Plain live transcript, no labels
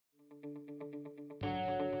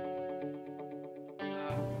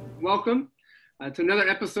welcome to another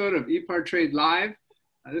episode of ePartrade Live.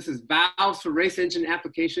 This is Valves for Race Engine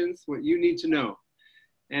Applications, What You Need to Know.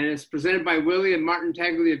 And it's presented by Willie and Martin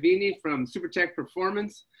Tagliavini from SuperTech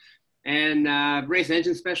Performance and race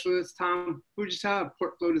engine specialist Tom Fujita of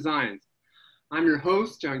Portflow Designs. I'm your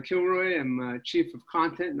host, John Kilroy. I'm Chief of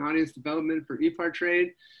Content and Audience Development for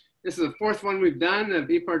ePartrade. This is the fourth one we've done of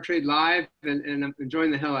ePartrade Live, and I'm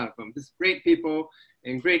enjoying the hell out of them. Just great people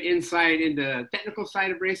and great insight into the technical side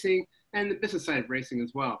of racing and the business side of racing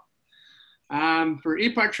as well. For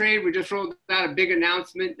ePartrade, we just rolled out a big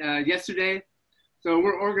announcement yesterday. So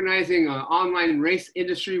we're organizing an online race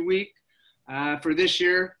industry week for this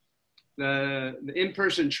year. The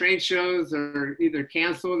in-person trade shows are either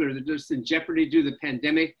canceled or they're just in jeopardy due to the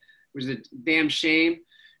pandemic, which is a damn shame.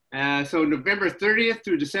 So November 30th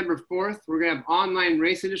through December 4th, we're gonna have online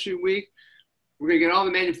race industry week. We're gonna get all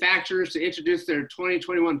the manufacturers to introduce their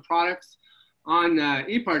 2021 products on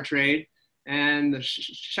ePartrade, and the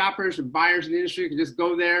shoppers and buyers in the industry can just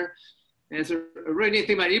go there. And so a really neat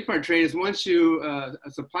thing about ePartrade is once a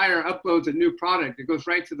supplier uploads a new product, it goes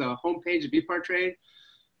right to the homepage of ePartrade.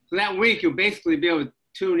 So that week, you'll basically be able to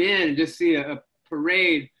tune in and just see a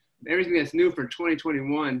parade of everything that's new for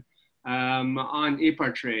 2021 on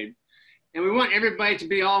ePartrade. And we want everybody to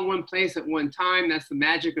be all in one place at one time. That's the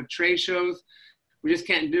magic of trade shows. We just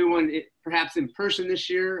can't do one perhaps in person this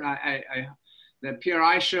year. The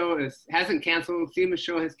PRI show hasn't canceled. SEMA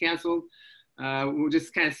show has canceled. We'll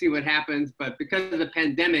just kind of see what happens. But because of the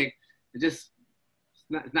pandemic, it's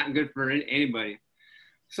not good for anybody.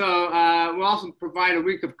 So we'll also provide a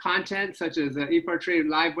week of content such as ePartrade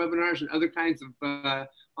live webinars and other kinds of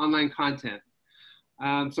online content.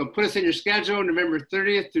 So put us in your schedule, November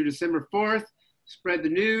 30th through December 4th. Spread the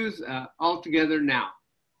news all together now.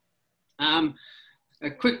 A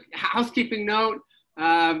quick housekeeping note.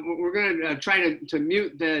 We're going to try to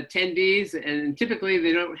mute the attendees, and typically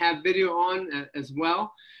they don't have video on as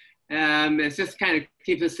well. It's just kind of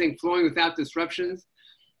keep this thing flowing without disruptions.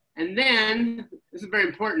 And then, this is very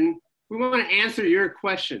important, we want to answer your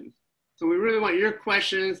questions. So we really want your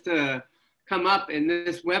questions to come up in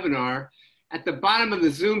this webinar. At the bottom of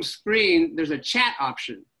the Zoom screen, there's a chat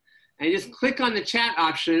option. And you just click on the chat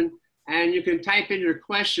option, and you can type in your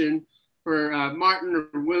question for Martin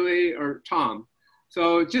or Willie or Tom.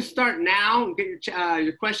 So just start now, get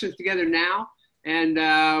your questions together now, and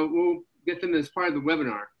we'll get them as part of the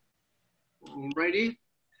webinar. Alrighty.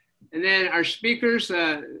 And then our speakers,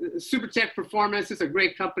 SuperTech Performance is a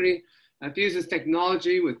great company that uses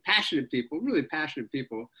technology with passionate people, really passionate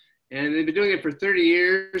people. And they've been doing it for 30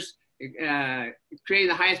 years, creating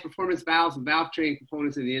the highest performance valves and valve training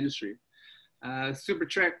components in the industry.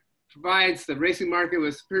 SuperTech provides the racing market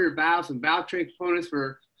with superior valves and valve training components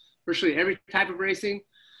for virtually every type of racing,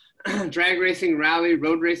 drag racing, rally,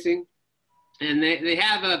 road racing. And they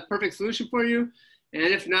have a perfect solution for you. And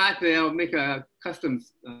if not, they'll make a custom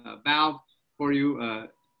valve for you,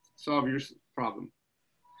 solve your problem.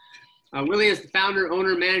 Willie is the founder,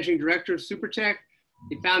 owner, managing director of SuperTech.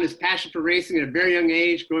 He found his passion for racing at a very young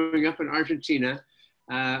age, growing up in Argentina,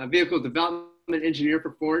 a vehicle development engineer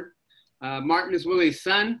for Ford. Martin is Willie's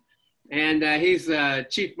son, and he's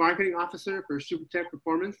chief marketing officer for SuperTech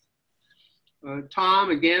Performance. Tom,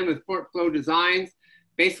 again, with Portflow Designs,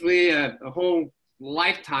 basically a whole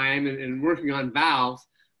lifetime in working on valves.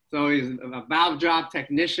 So he's a valve job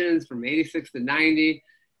technician from 86 to 90.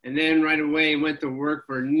 And then right away went to work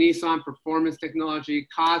for Nissan Performance Technology,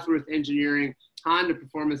 Cosworth Engineering, Honda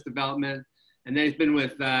Performance Development. And then he's been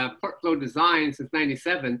with Portflow Design since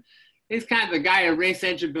 97. He's kind of the guy a race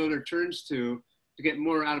engine builder turns to get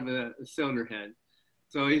more out of a cylinder head.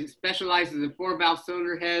 So he specializes in 4-valve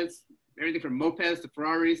cylinder heads, everything from mopeds to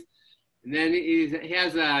Ferraris. And then he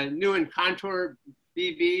has a new Contour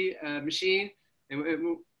BV machine, and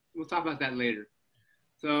we'll talk about that later.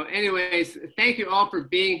 So anyways, thank you all for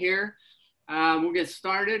being here. We'll get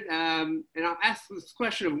started. And I'll ask this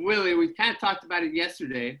question of Willie. We kind of talked about it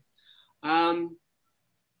yesterday.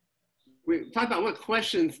 We talked about what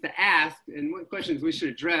questions to ask and what questions we should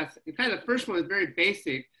address. And kind of the first one is very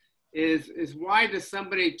basic, is why does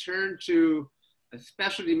somebody turn to a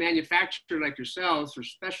specialty manufacturer like yourselves for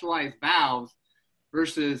specialized valves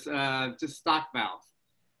versus just stock valves?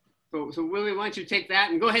 So Willie, why don't you take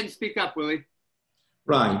that and go ahead and speak up, Willie.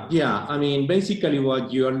 Right, yeah. I mean, basically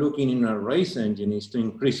what you are looking in a race engine is to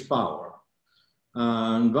increase power.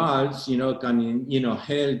 And valves, can, help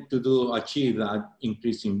to achieve that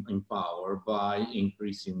increase in power by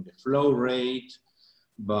increasing the flow rate,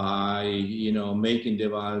 by, you know, making the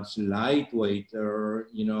valves lightweighter,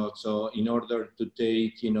 you know, so in order to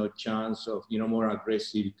take, you know, chance of, you know, more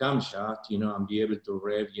aggressive camshaft, you know, and be able to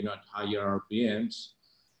rev, you know, at higher RPMs.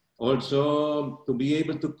 Also, to be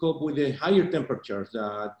able to cope with the higher temperatures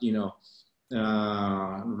that, you know,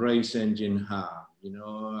 race engine have, you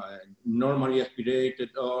know, normally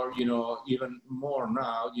aspirated or, you know, even more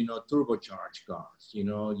now, you know, turbocharged cars, you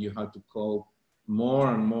know, you have to cope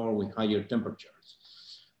more and more with higher temperatures.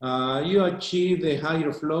 You achieve the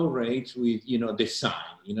higher flow rates with, you know,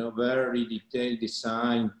 design, you know, very detailed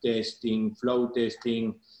design, testing, flow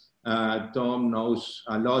testing. Tom knows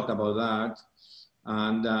a lot about that.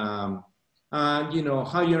 And you know,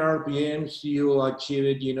 higher RPMs, you achieve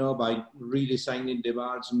it, you know, by redesigning the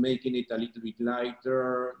valves, making it a little bit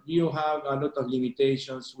lighter. You have a lot of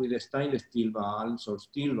limitations with the stainless steel valves or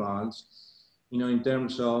steel valves, you know, in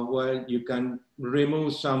terms of, well, you can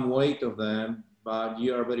remove some weight of them, but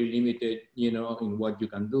you are very limited, you know, in what you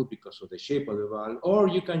can do because of the shape of the valve. Or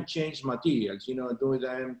you can change materials, you know, do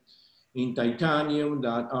them in titanium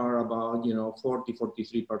that are about, you know,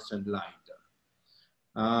 40–43% lighter.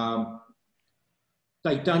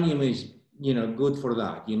 Titanium is, you know, good for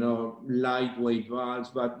that, you know, lightweight valves,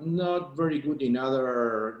 but not very good in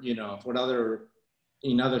other, you know,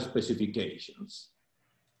 in other specifications.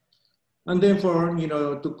 And then for, you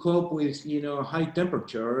know, to cope with, you know, high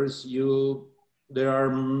temperatures, there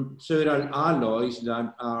are several alloys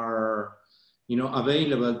that are, you know,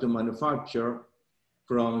 available to manufacture,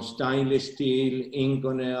 from stainless steel,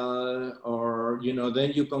 Inconel, or, you know,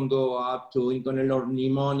 then you can go up to Inconel or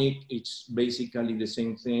Nimonic. It's basically the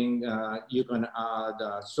same thing. You can add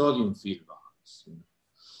sodium filled valves.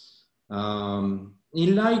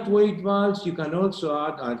 In lightweight valves, you can also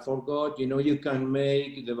add, I forgot, you know, you can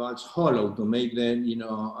make the valves hollow to make them, you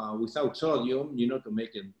know, without sodium, you know, to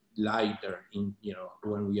make it lighter in, you know,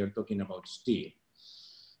 when we are talking about steel.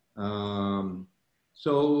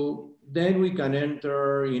 So then we can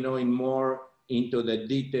enter, you know, into the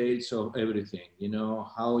details of everything, you know,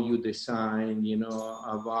 how you design, you know,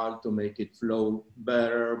 a valve to make it flow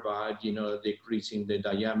better by, you know, decreasing the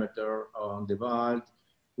diameter on the valve,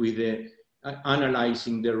 with the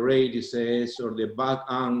analyzing the radiuses or the back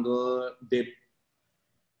angle of the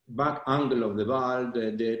valve,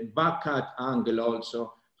 the back cut angle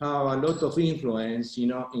also have a lot of influence, you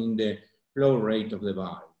know, in the flow rate of the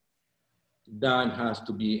valve. That has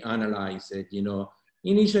to be analyzed, you know.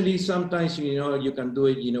 Initially, sometimes, you know, you can do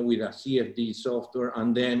it, you know, with a CFD software,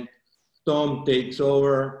 and then Tom takes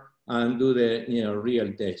over and do the, you know,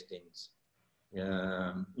 real testings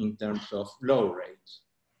in terms of flow rates.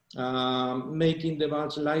 Making the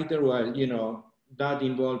valves lighter, well, you know, that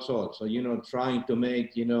involves also, you know, trying to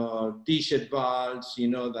make, you know, T-shaped valves, you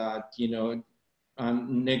know, that, you know,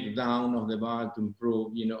 neck down of the valve to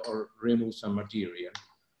improve, you know, or remove some material.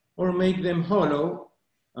 Or make them hollow,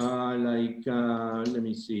 let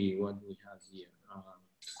me see what we have here.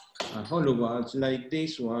 Hollow valves like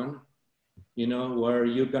this one, you know, where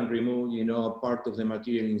you can remove, you know, part of the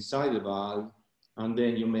material inside the valve, and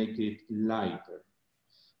then you make it lighter.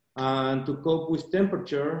 And to cope with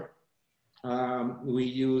temperature, we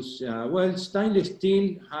use, well, stainless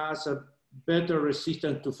steel has a better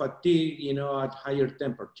resistance to fatigue, you know, at higher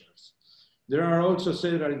temperatures. There are also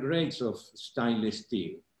several grades of stainless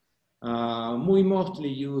steel. We mostly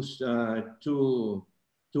use two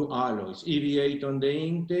alloys, EV8 on the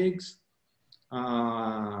intakes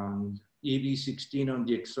and EV16 on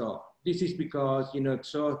the exhaust. This is because, you know,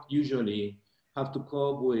 exhaust usually have to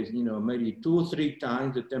cope with, you know, maybe 2 or 3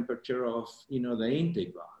 times the temperature of, you know, the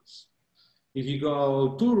intake valves. If you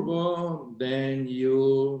go turbo, then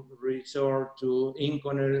you resort to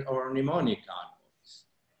Inconel or Nimonic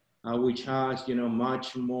alloys, which has, you know,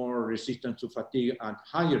 much more resistance to fatigue at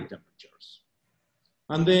higher temperatures.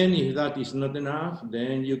 And then if that is not enough,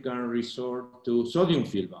 then you can resort to sodium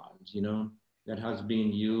filled valves, you know, that has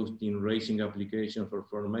been used in racing applications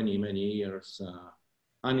for many, many years.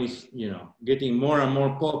 And it's, you know, getting more and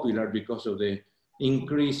more popular because of the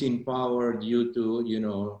increase in power due to, you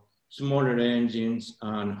know, smaller engines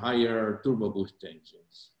and higher turbo boost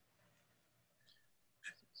engines.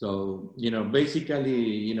 So, you know, basically,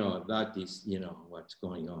 you know, that is, you know, what's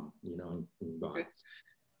going on, you know, in valves. Okay.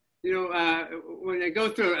 You know, when I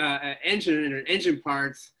go through engine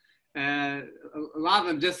parts, a lot of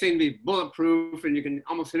them just seem to be bulletproof, and you can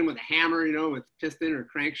almost hit them with a hammer, you know, with piston or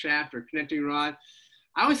crankshaft or connecting rod.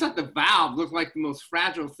 I always thought the valve looked like the most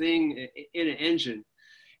fragile thing in an engine.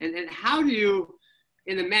 And how do you,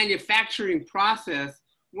 in the manufacturing process,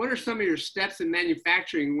 what are some of your steps in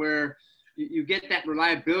manufacturing where you get that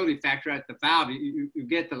reliability factor at the valve. You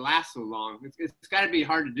get to last so long. It's got to be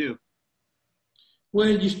hard to do. Well,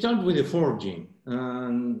 you start with the forging,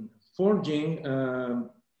 and forging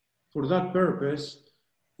for that purpose,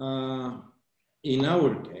 in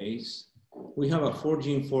our case, we have a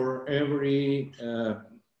forging for every,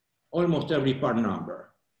 almost every part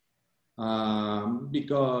number.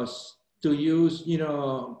 Because to use, you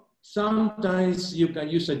know, sometimes you can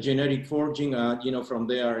use a generic forging, you know, from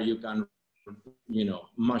there you can, you know,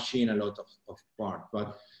 machine a lot of parts.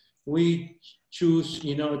 But we choose,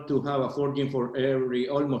 you know, to have a forging for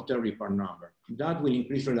almost every part number. That will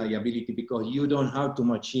increase reliability because you don't have to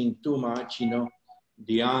machine too much, you know,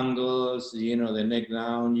 the angles, you know, the neck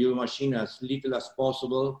down. You machine as little as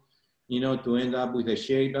possible, you know, to end up with a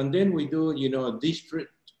shape. And then we do, you know, this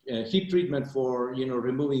heat treatment for, you know,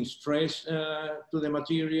 removing stress to the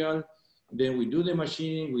material. Then we do the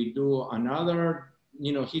machining. We do another,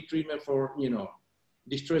 you know, heat treatment for, you know,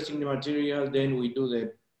 distressing the material. Then we do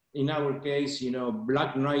the, in our case, you know,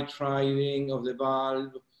 black nitriding of the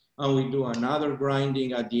valve. And we do another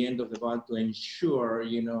grinding at the end of the valve to ensure,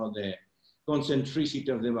 you know, the concentricity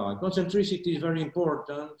of the valve. Concentricity is very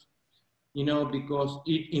important, you know, because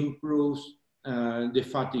it improves the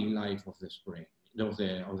fatigue life of the spring, of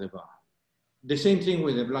the valve. The same thing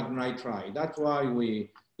with the black nitride. That's why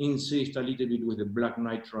we insist a little bit with the black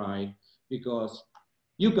nitride, because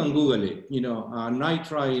you can Google it, you know,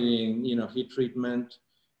 nitriding, you know, heat treatment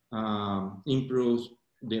improves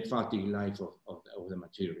the fatigue life of the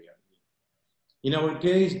material. In our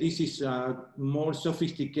case, this is a more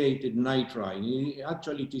sophisticated nitride.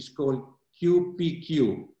 Actually, it is called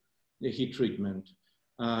QPQ, the heat treatment.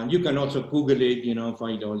 You can also Google it, you know,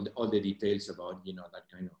 find all the details about, you know, that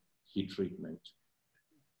kind of heat treatment.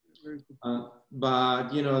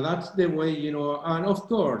 But, you know, that's the way, you know, and of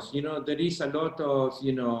course, you know, there is a lot of,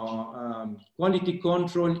 you know, quality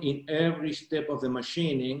control in every step of the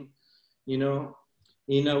machining, you know.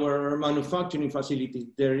 In our manufacturing facilities,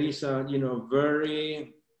 there is a, you know,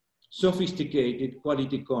 very sophisticated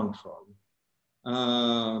quality control.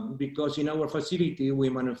 Because in our facility, we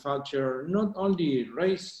manufacture not only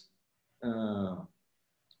race,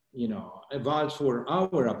 you know, valves for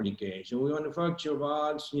our application. We manufacture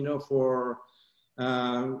valves, you know, for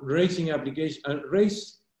racing application,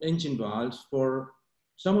 race engine valves for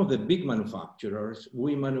some of the big manufacturers.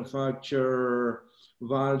 We manufacture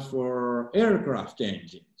valves for aircraft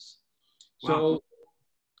engines. Wow. So,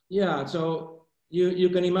 yeah, so you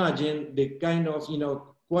can imagine the kind of, you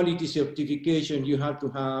know, quality certification you have to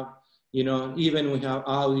have, you know, even we have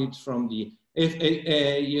audits from the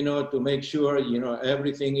FAA, you know, to make sure, you know,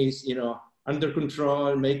 everything is, you know, under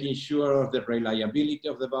control, making sure of the reliability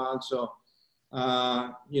of the valve. So,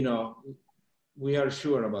 you know, we are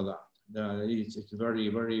sure about that. It's very,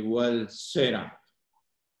 very well set up.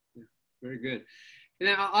 Yeah, very good. And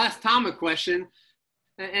then I'll ask Tom a question.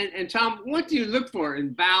 And Tom, what do you look for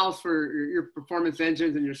in valves for your performance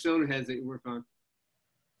engines and your cylinder heads that you work on?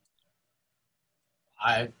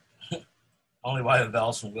 I only buy the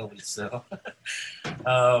valves from Willys, so.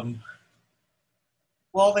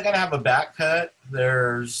 Well, they gotta have a back cut.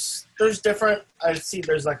 There's different, I see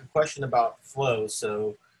there's like a question about flow.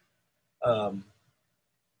 So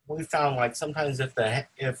we found like sometimes if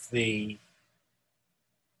the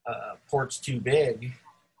port's too big,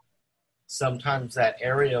 sometimes that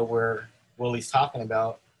area where Willie's talking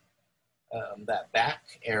about, that back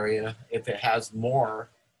area, if it has more,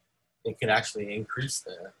 it could actually increase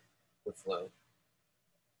the flow.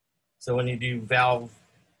 So when you do valve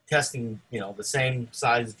testing, you know, the same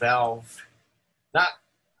size valve, not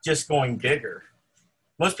just going bigger.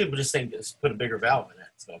 Most people just think just put a bigger valve in it,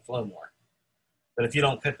 it's going to flow more. But if you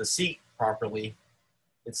don't cut the seat properly,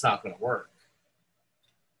 it's not going to work.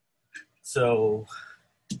 So,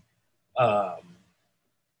 like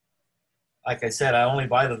I said, I only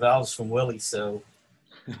buy the valves from Willie, so,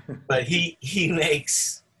 but he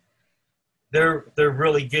makes, they're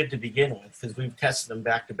really good to begin with because we've tested them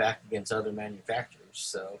back to back against other manufacturers.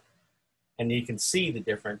 So, and you can see the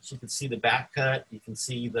difference. You can see the back cut. You can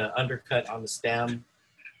see the undercut on the stem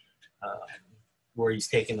where he's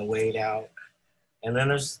taking the weight out. And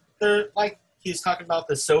then there like he's talking about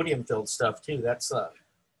the sodium filled stuff too. That's a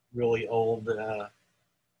really old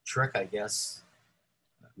trick, I guess.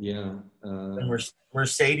 Yeah. And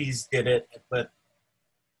Mercedes did it, but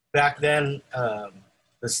back then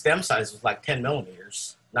the stem size was like 10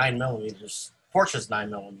 millimeters, 9 millimeters. Porsche's 9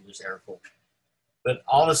 millimeters air cooled. But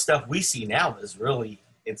all the stuff we see now is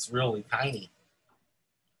it's really tiny.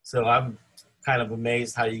 So I'm kind of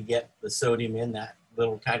amazed how you get the sodium in that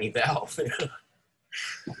little tiny valve.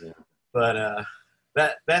 Yeah. But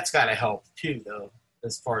That's got to help too, though,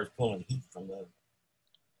 as far as pulling heat from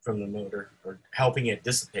the motor or helping it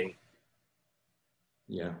dissipate.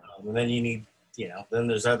 Yeah. And then you need, then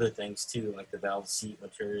there's other things too, like the valve seat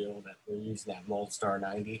material that we're using, that Moldstar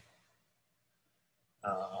 90.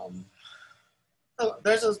 So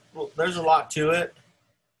there's a lot to it.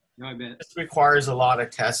 No, I bet. It requires a lot of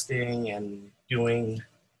testing and doing.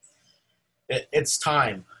 It's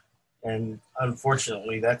time, and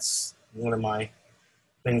unfortunately, that's one of my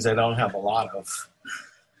things I don't have a lot of.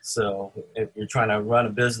 So if you're trying to run a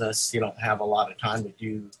business, you don't have a lot of time to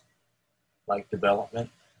do like development.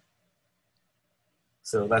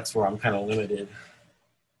 So that's where I'm kind of limited.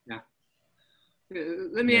 Yeah.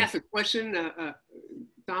 Let me ask a question.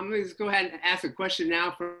 Tom, let's go ahead and ask a question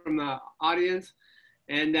now from the audience.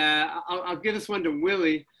 And I'll give this one to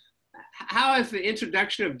Willie. How has the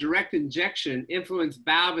introduction of direct injection influenced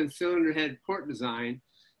valve and cylinder head port design?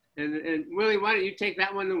 And Willie, why don't you take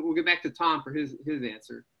that one, and we'll get back to Tom for his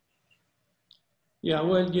answer. Yeah,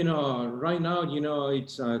 well, right now,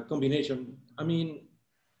 it's a combination. I mean,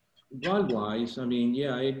 valve-wise, I mean,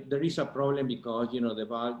 there is a problem because, the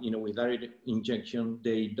valve, with direct injection,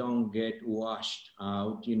 they don't get washed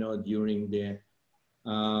out, during the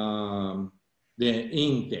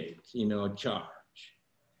intake, charge.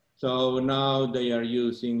 So now they are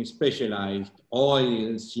using specialized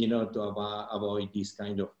oils, to avoid this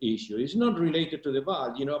kind of issue. It's not related to the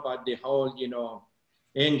valve, but the whole,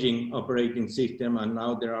 engine operating system, and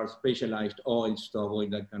now there are specialized oils to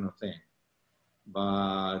avoid that kind of thing.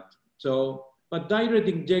 But direct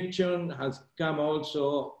injection has come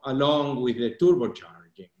also along with the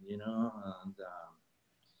turbocharging, and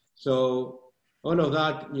so all of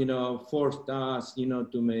that, forced us,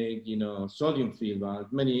 to make, sodium field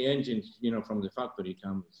valves. Many engines, from the factory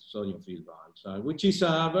come with sodium field valves, which is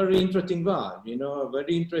a very interesting valve, a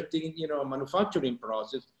very interesting, manufacturing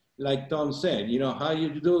process. Like Tom said, how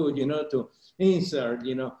you do, to insert,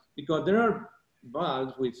 because there are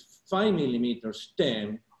valves with 5 millimeter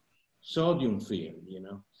stem sodium field,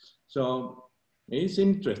 So it's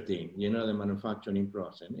interesting, the manufacturing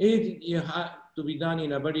process. You have to be done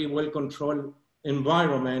in a very well-controlled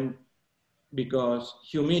environment because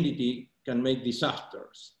humidity can make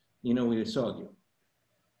disasters, with the sodium.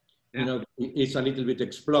 Yeah. It's a little bit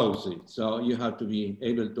explosive, so you have to be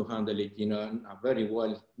able to handle it, in a very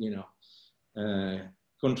well,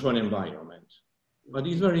 controlled environment. But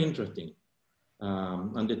it's very interesting,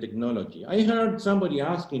 and the technology. I heard somebody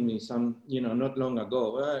asking me not long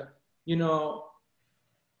ago,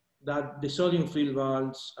 that the sodium field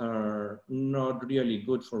valves are not really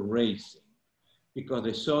good for racing because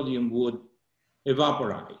the sodium would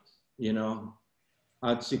evaporate,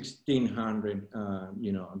 at 1600,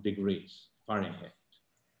 degrees Fahrenheit.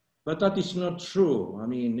 But that is not true. I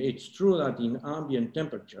mean, it's true that in ambient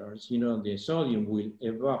temperatures, the sodium will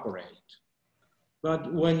evaporate.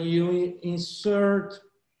 But when you insert,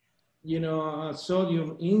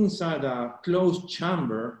 sodium inside a closed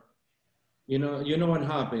chamber, you know what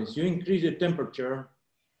happens. You increase the temperature.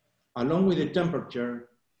 Along with the temperature,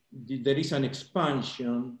 there is an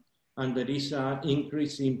expansion and there is an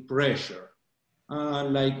increase in pressure.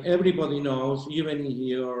 Like everybody knows, even in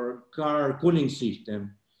your car cooling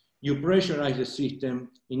system, you pressurize the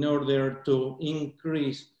system in order to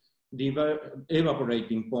increase the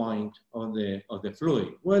evaporating point of the fluid.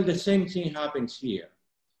 Well, the same thing happens here.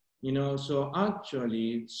 So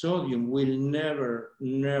actually sodium will never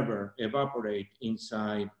evaporate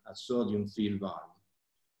inside a sodium field valve.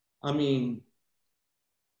 I mean,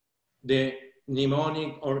 the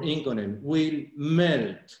mnemonic or inconel will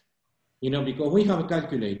melt, because we have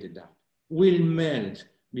calculated that, will melt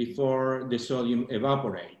before the sodium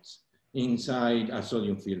evaporates inside a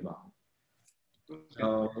sodium field valve. Okay.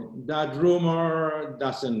 So that rumor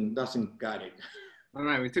doesn't cut it. All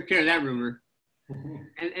right, we took care of that rumor.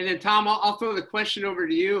 And then Tom, I'll throw the question over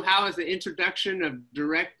to you. How has the introduction of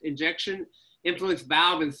direct injection influenced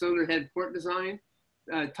valve and cylinder head port design?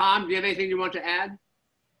 Tom, do you have anything you want to add?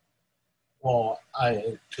 Well,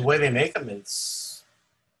 the way they make them is,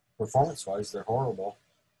 performance-wise, they're horrible.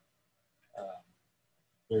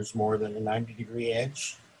 There's more than a 90-degree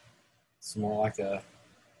edge. It's more like I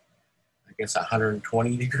guess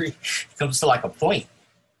 120 degree. It comes to like a point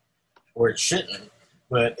where it shouldn't,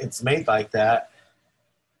 but it's made like that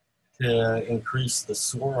to increase the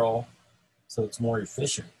swirl so it's more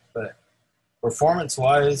efficient. But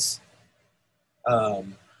performance-wise, I've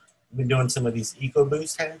been doing some of these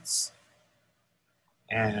EcoBoost heads,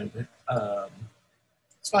 and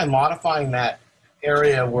it's by modifying that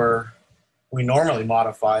area where we normally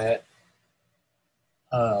modify it.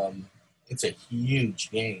 It's a huge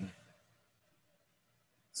gain.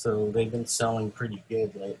 So they've been selling pretty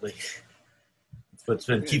good lately. It's what's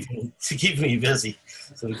been keeping me busy.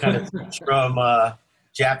 So we kind of switched from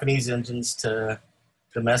Japanese engines to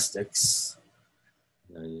domestics.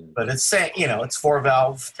 But it's, you know, it's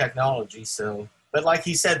 4-valve technology. So, but like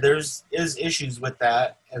he said, is issues with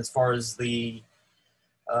that as far as the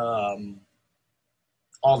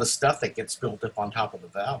all the stuff that gets built up on top of the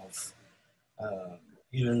valve.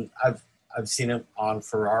 Even I've seen it on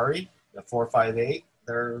Ferrari, the 458,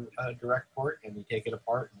 their direct port, and you take it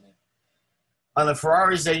apart. And on the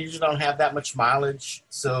Ferraris, they usually don't have that much mileage,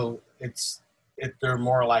 so they're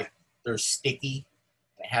more like they're sticky.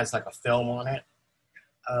 It has like a film on it.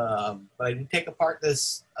 But I did take apart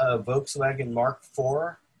this Volkswagen Mark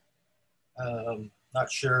IV.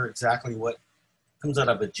 Not sure exactly what comes out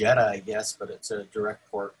of a Jetta, I guess, but it's a direct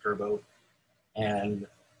port turbo. And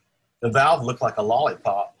the valve looked like a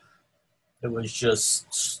lollipop. It was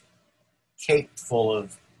just caked full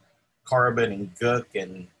of carbon and gook.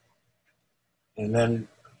 And then,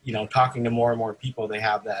 you know, talking to more and more people, they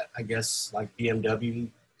have that, I guess, like BMWs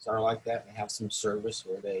are like that. They have some service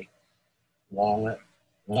where they walnut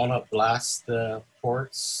blast the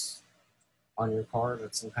ports on your car.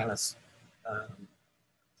 That's some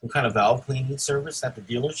kind of valve cleaning service at the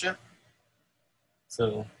dealership.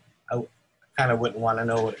 So I kind of wouldn't want to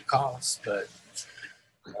know what it costs, but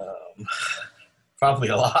probably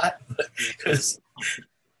a lot.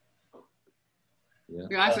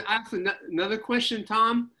 I asked another question,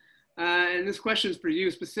 Tom, and this question is for you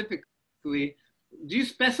specifically. Do you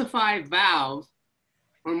specify valves,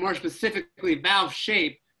 or more specifically, valve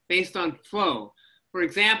shape based on flow? For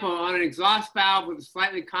example, on an exhaust valve with a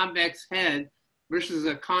slightly convex head versus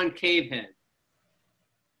a concave head.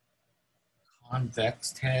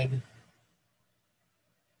 Convex head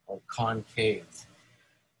or concave?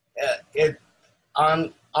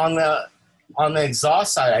 On the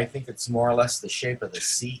exhaust side, I think it's more or less the shape of the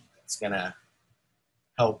seat that's gonna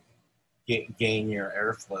help gain your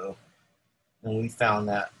airflow. And we found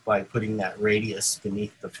that by putting that radius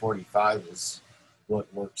beneath the 45 is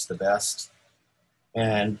what works the best,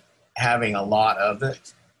 and having a lot of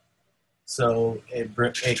it. So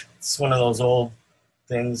it's one of those old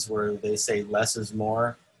things where they say less is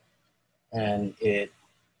more, and it's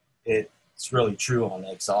really true on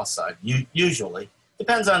the exhaust side. Usually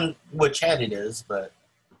depends on which head it is, but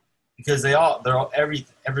because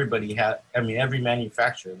everybody every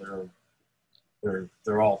manufacturer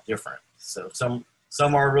they're all different. So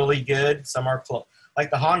some are really good, some are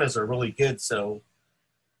like the Hondas are really good. So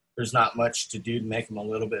there's not much to do to make them a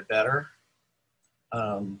little bit better.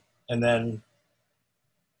 And then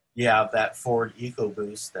you have that Ford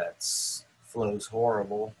EcoBoost that flows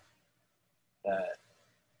horrible. That,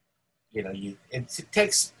 you know, it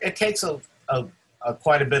takes a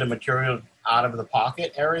quite a bit of material out of the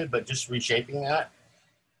pocket area, but just reshaping that.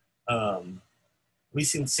 We've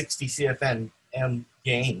seen 60 CFM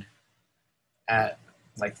gain at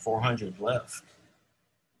like 400 lift,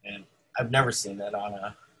 and I've never seen that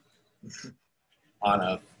on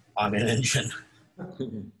an engine.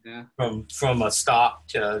 Yeah. From a stock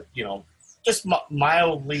to, you know, just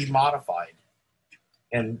mildly modified,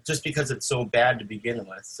 and just because it's so bad to begin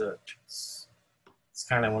with, so it's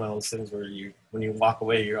kind of one of those things where when you walk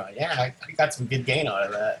away, you're like, yeah, I got some good gain out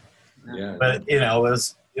of that. Yeah. But you know,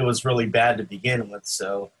 it was really bad to begin with,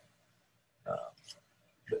 so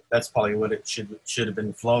that's probably what it should have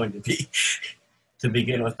been flowing to be to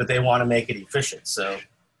begin with. But they want to make it efficient, so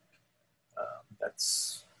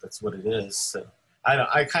that's what it is. So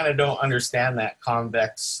I kind of don't understand that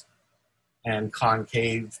convex and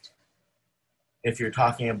concave. If you're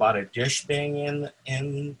talking about a dish being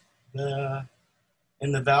in the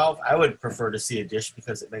valve, I would prefer to see a dish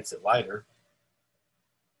because it makes it lighter.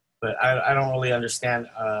 But I don't really understand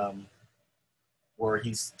where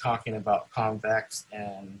he's talking about convex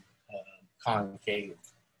and concave.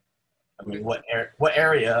 I mean, what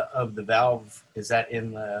area of the valve is that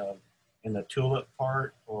in the tulip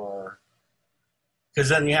part, or because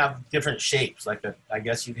then you have different shapes, like I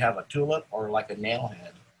guess you'd have a tulip or like a nail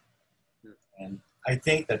head. And I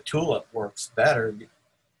think the tulip works better.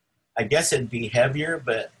 I guess it'd be heavier,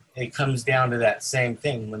 but it comes down to that same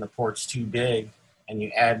thing. When the port's too big and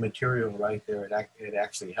you add material right there, it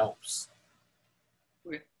actually helps.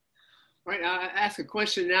 Okay. All right, I'll ask a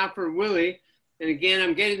question now for Willie. And again,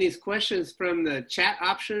 I'm getting these questions from the chat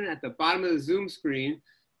option at the bottom of the Zoom screen.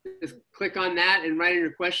 Just click on that and write in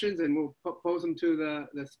your questions, and we'll pose them to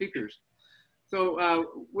the speakers.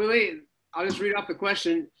 So Willie, I'll just read off the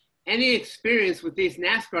question. Any experience with these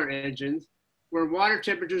NASCAR engines where water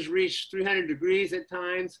temperatures reach 300 degrees at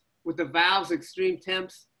times with the valves extreme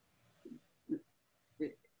temps?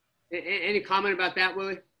 Any comment about that,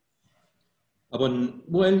 Willie?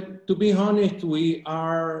 Well, to be honest,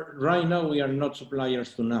 right now we are not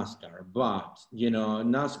suppliers to NASCAR, but,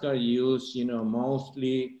 NASCAR use,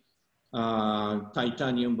 mostly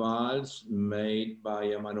titanium valves made by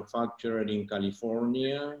a manufacturer in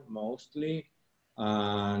California, mostly.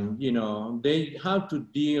 And, they have to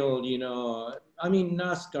deal, I mean,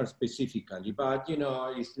 NASCAR specifically, but,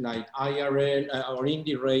 it's like IRL or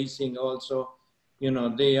Indy Racing also,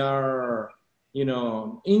 they are,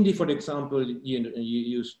 Indy, for example, you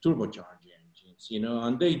use turbocharged engines,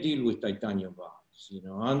 and they deal with titanium valves,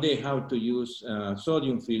 and they have to use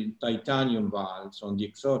sodium-filled titanium valves on the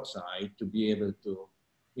exhaust side to be able to,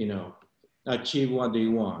 achieve what they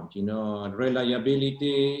want,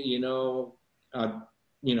 reliability, at,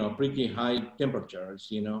 pretty high temperatures,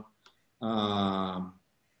 in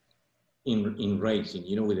racing,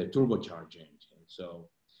 with a turbocharged engine. So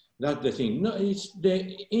that's the thing. No, it's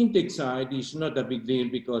the intake side is not a big deal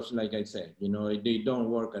because, like I said, they don't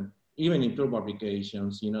work at, even in turbo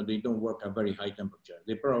applications, they don't work at very high temperature.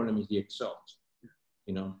 The problem is the exhaust,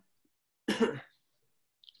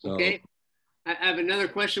 So, okay. I have another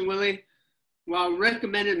question, Willie. While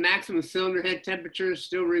recommended maximum cylinder head temperatures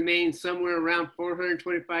still remain somewhere around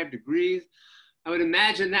 425 degrees, I would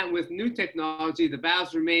imagine that with new technology, the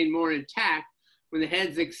valves remain more intact when the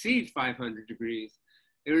heads exceed 500 degrees.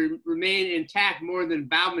 They remain intact more than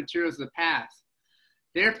valve materials of the past,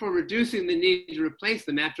 therefore reducing the need to replace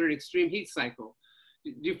them after an extreme heat cycle.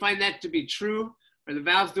 Do you find that to be true? Are the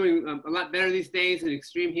valves doing a lot better these days in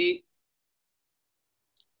extreme heat?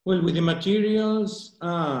 Well, with the materials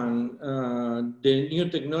and the new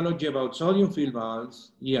technology about sodium-filled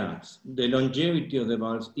valves, yes, the longevity of the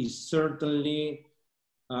valves is certainly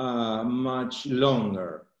much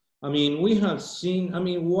longer. I mean, we have seen,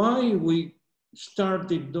 why we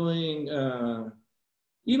started doing,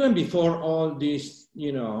 even before all this,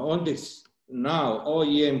 all this now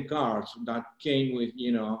OEM cars that came with,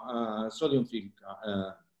 sodium-filled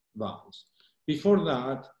valves. Before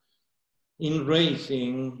that, in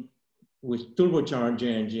racing with turbocharged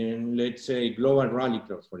engine, let's say global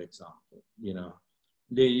rallycross, for example,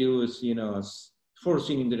 they use,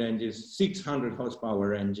 4-cylinder engines, 600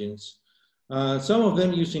 horsepower engines. Some of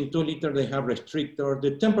them using 2 liter, they have restrictor.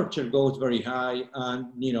 The temperature goes very high,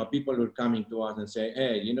 and people are coming to us and say,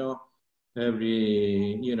 hey,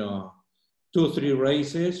 every 2-3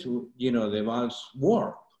 races, the valves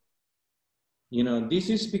warp. This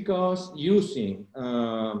is because using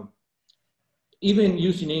even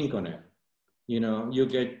using Inconel, you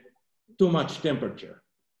get too much temperature,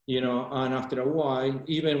 and after a while,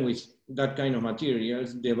 even with that kind of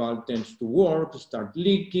materials, the valve tends to warp, start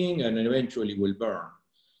leaking, and eventually will burn.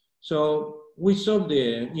 So we solve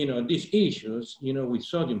these issues, with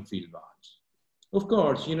sodium-filled valves. Of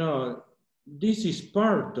course, this is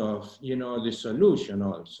part of, the solution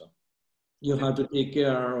also. You have to take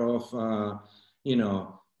care of,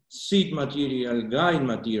 seat material, guide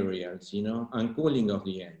materials, and cooling of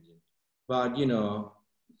the engine. But,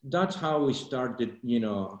 that's how we started,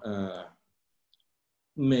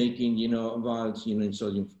 making, valves, in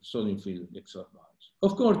sodium-filled exhaust valves.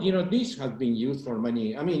 Of course, this has been used for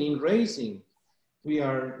many, in racing, we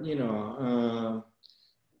are,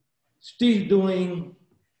 still doing,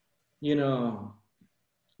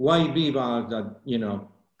 YB valves that,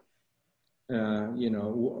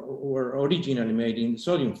 were originally made in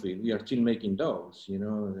sodium field. We are still making those,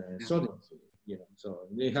 sodium field, so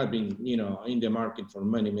they have been, in the market for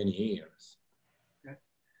many, many years.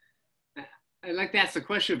 I'd like to ask the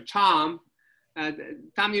question of Tom.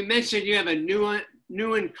 Tom, you mentioned you have a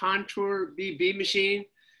Neuen Contour BB machine,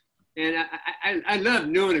 and I love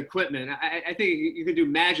Neuen equipment. I think you can do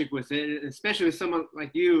magic with it, especially with someone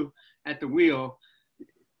like you at the wheel.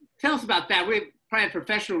 Tell us about that. We probably have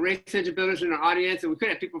professional race engine builders in our audience, and we could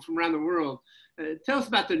have people from around the world. Tell us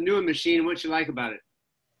about the Neuen machine and what you like about it.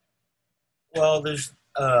 Well, there's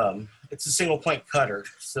it's a single point cutter,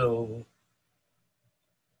 so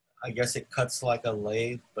I guess it cuts like a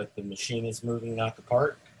lathe, but the machine is moving, not the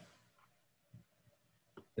part,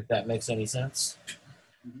 if that makes any sense.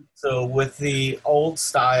 Mm-hmm. So with the old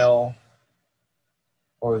style,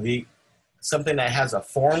 or something that has a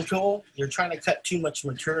form tool, you're trying to cut too much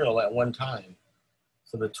material at one time.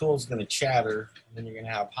 So the tool's going to chatter, and then you're going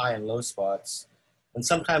to have high and low spots. And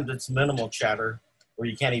sometimes it's minimal chatter where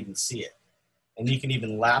you can't even see it. And you can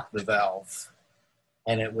even lap the valve,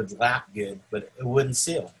 and it would lap good, but it wouldn't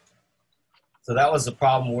seal. So that was the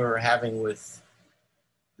problem we were having with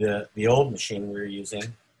the old machine we were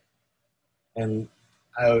using. And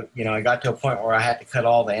I got to a point where I had to cut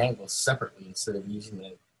all the angles separately instead of using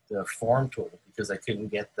the form tool because I couldn't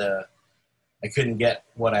get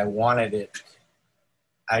what I wanted it.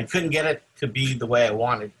 I couldn't get it to be the way I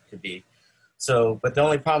wanted it to be. So, but the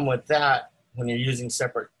only problem with that, when you're using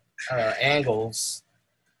separate angles,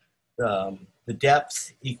 the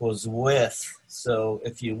depth equals width. So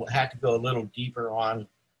if you had to go a little deeper on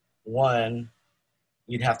one,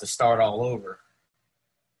 you'd have to start all over.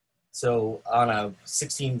 So on a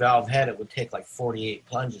 16 valve head, it would take like 48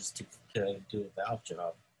 plunges to do a valve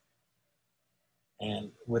job.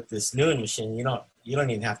 And with this Nuon machine, you don't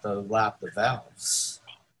even have to lap the valves.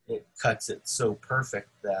 It cuts it so perfect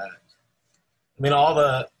that, I mean,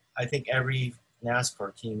 I think every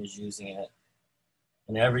NASCAR team is using it,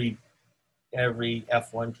 and every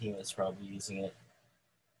F1 team is probably using it.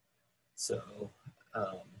 So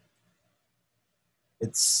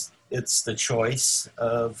it's the choice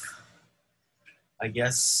of, I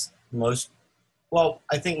guess,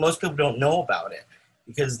 I think most people don't know about it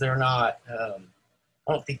because they're not, I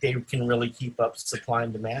don't think they can really keep up supply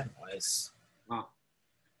and demand wise. Wow.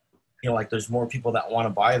 You know, like there's more people that want to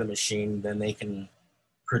buy the machine than they can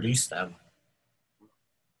produce them.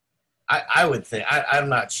 I would think, I'm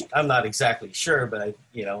not exactly sure, but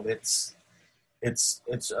it's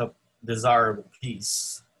a desirable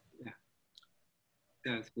piece. Yeah,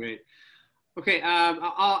 that's great. Okay,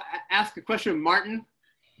 I'll ask a question of Martin.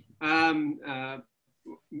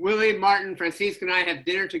 Willie, Martin, Francisco, and I have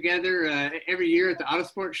dinner together every year at the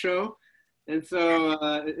Autosport Show. And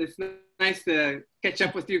so it's nice to catch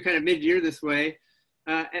up with you kind of mid-year this way.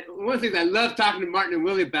 And one of the things I love talking to Martin and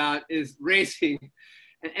Willie about is racing.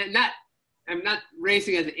 And I'm not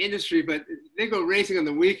racing as an industry, but they go racing on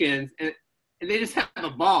the weekends and they just have a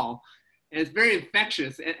ball. And it's very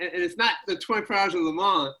infectious. And it's not the 24 Hours of Le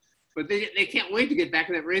Mans, but they can't wait to get back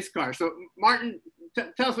in that race car. So Martin,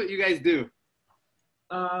 tell us what you guys do.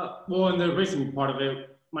 Well, in the racing part of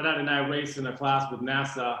it, my dad and I race in a class with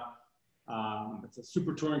NASA. It's a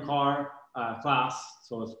super touring car class,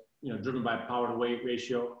 so it's driven by power to weight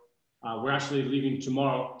ratio. We're actually leaving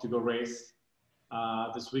tomorrow to go race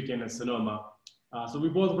this weekend in Sonoma. So we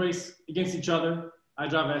both race against each other. I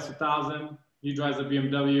drive a S1000. He drives a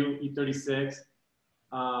BMW E36.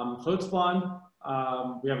 So it's fun.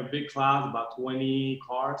 We have a big class, about 20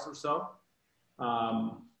 cars or so,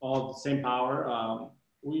 all the same power.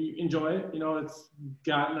 We enjoy it. It's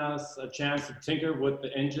gotten us a chance to tinker with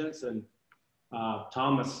the engines, and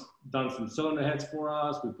Tom has done some cylinder heads for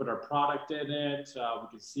us. We put our product in it. We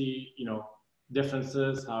can see,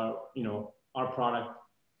 differences, how, our product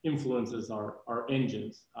influences our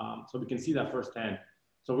engines. So we can see that firsthand.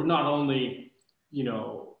 So we're not only,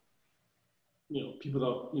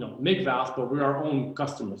 people that, make valves, but we're our own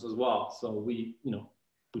customers as well. So we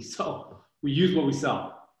use what we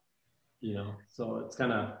sell. So it's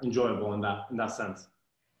kind of enjoyable in that sense.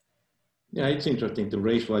 Yeah, it's interesting to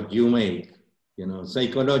race what you make,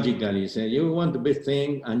 psychologically. So you want the best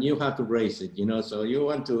thing and you have to race it, so you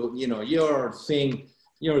want to,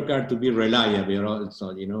 your car to be reliable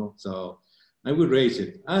also, so I would race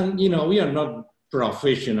it. And, we are not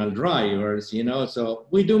professional drivers, so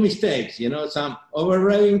we do mistakes, some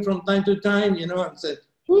overriding from time to time, and say,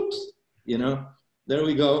 whoops, there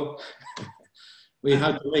we go. We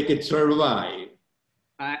have to make it survive.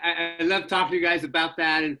 I love talking to you guys about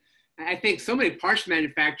that. And I think so many parts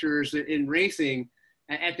manufacturers in racing,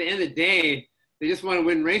 at the end of the day, they just want to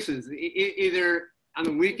win races, either on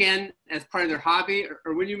the weekend as part of their hobby,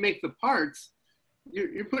 or when you make the parts,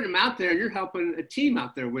 you're putting them out there and you're helping a team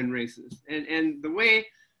out there win races. And the way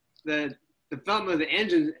the development of the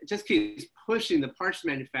engine just keeps pushing the parts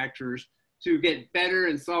manufacturers to get better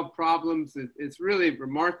and solve problems. It's really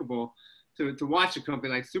remarkable to watch a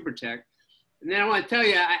company like SuperTech. And then I want to tell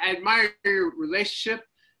you, I admire your relationship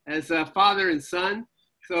as a father and son.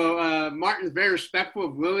 So Martin's very respectful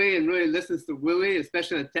of Willie and really listens to Willie,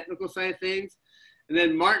 especially on the technical side of things. And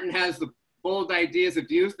then Martin has the bold ideas of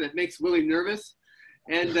youth that makes Willie nervous.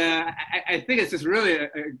 And I think it's just really a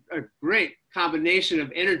great combination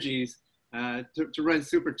of energies to run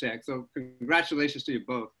SuperTech. So congratulations to you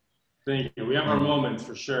both. Thank you. We have our moments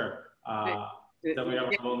for sure. Definitely have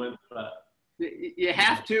our moments, but you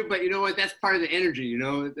have to, but you know what? That's part of the energy.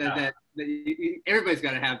 That everybody's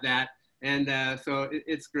got to have that, and so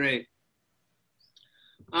it's great.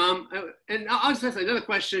 And I'll just ask another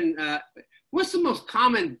question. What's the most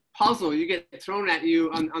common puzzle you get thrown at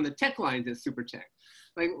you on the tech lines at SuperTech?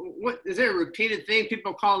 Like, what is there a repeated thing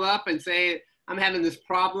people call up and say, "I'm having this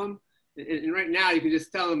problem," and right now you can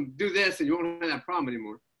just tell them, "Do this," and you won't have that problem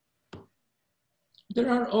anymore. There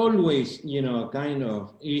are always, kind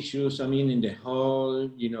of issues. I mean, in the whole,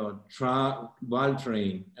 valve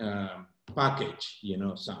train package,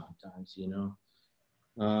 sometimes,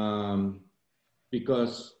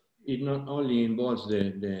 because it not only involves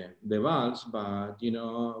the valves, but,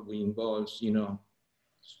 we involves,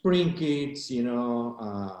 spring kits,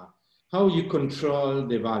 how you control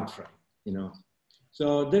the valve train,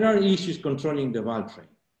 So there are issues controlling the valve train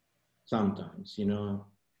sometimes,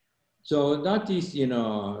 So that is,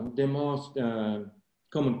 the most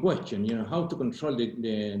common question, how to control the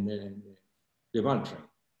valve train,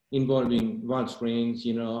 involving valve springs,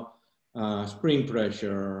 spring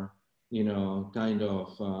pressure, kind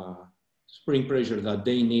of spring pressure that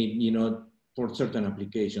they need, for certain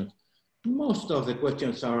applications. Most of the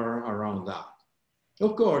questions are around that.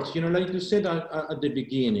 Of course, like you said at the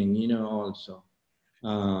beginning, also,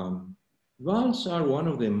 valves are one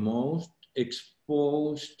of the most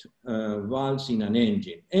exposed valves in an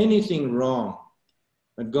engine. Anything wrong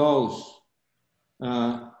that goes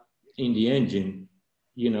in the engine,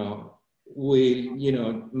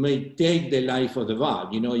 will, may take the life of the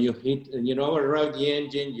valve. You hit, override the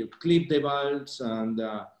engine, you clip the valves, and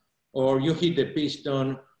or you hit the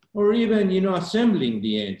piston, or even, assembling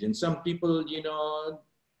the engine. Some people,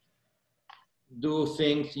 do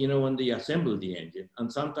things, when they assemble the engine,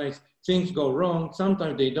 and sometimes things go wrong.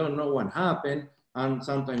 Sometimes they don't know what happened, and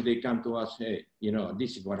sometimes they come to us, hey,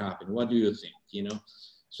 this is what happened. What do you think?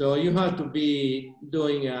 So you have to be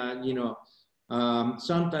doing,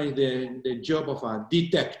 sometimes the job of a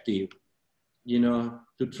detective,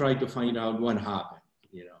 to try to find out what happened.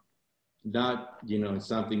 That, is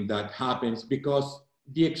something that happens because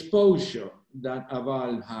the exposure that a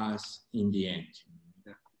valve has in the engine.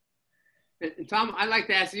 And Tom, I'd like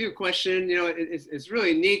to ask you a question. It's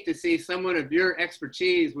really neat to see someone of your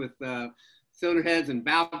expertise with cylinder heads and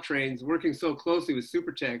valve trains working so closely with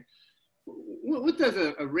Supertech. What does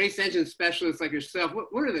a race engine specialist like yourself,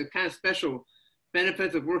 what are the kind of special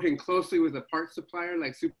benefits of working closely with a parts supplier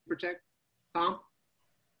like Supertech, Tom?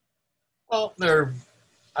 Well,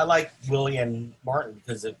 I like Willie and Martin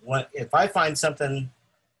because if I find something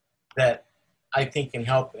that I think can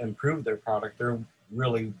help improve their product, they're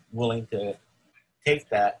really willing to take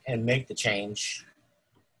that and make the change.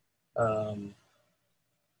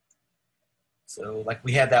 So like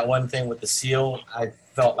we had that one thing with the seal, I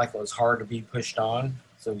felt like it was hard to be pushed on.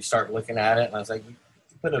 So we started looking at it and I was like, you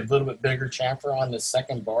put a little bit bigger chamfer on the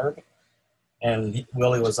second barb. And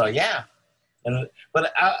Willie was like, yeah.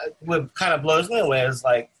 But what kind of blows me away is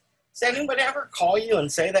like, does anybody ever call you and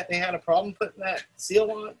say that they had a problem putting that seal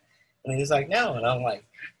on? And he's like, no. And I'm like,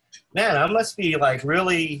 man, I must be like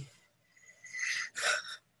really,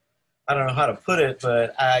 I don't know how to put it,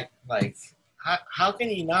 but I like, how can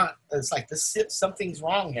you not, it's like something's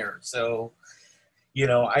wrong here. So,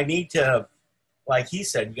 I need to, like he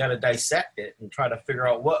said, you got to dissect it and try to figure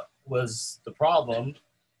out what was the problem.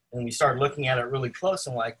 And we started looking at it really close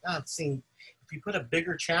and like, it seemed, if you put a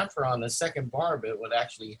bigger chamfer on the second barb, it would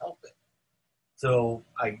actually help it. So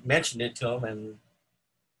I mentioned it to him, and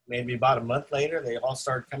maybe about a month later, they all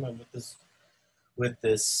started coming with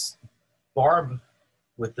this barb,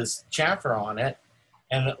 with this chamfer on it,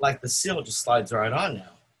 and like the seal just slides right on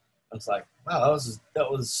now. I was like, wow,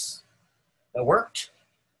 that worked.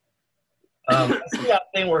 I see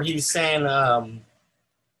that thing where he's saying on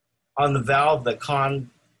the valve,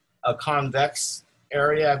 a convex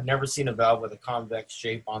area. I've never seen a valve with a convex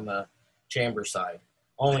shape on the chamber side,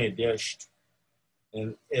 only a dished.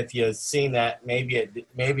 And if you've seen that, maybe it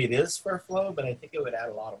is for flow, but I think it would add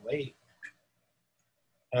a lot of weight.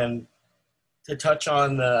 And to touch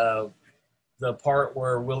on the part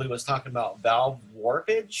where Willie was talking about valve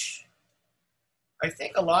warpage, I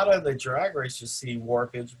think a lot of the drag racers see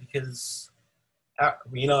warpage because,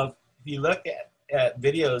 if you look at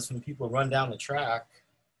videos when people run down the track,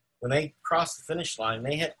 when they cross the finish line,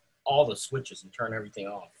 they hit all the switches and turn everything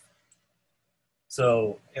off.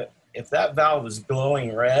 So if that valve is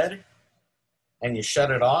glowing red and you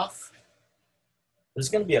shut it off, there's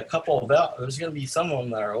going to be a couple of valves. There's going to be some of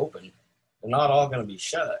them that are open. They're not all going to be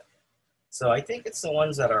shut. So I think it's the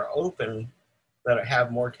ones that are open that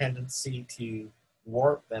have more tendency to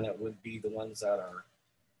warp than it would be the ones that are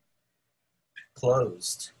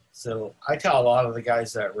closed. So I tell a lot of the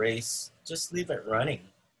guys that race, just leave it running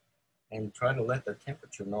and try to let the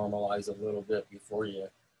temperature normalize a little bit before you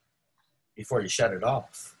shut it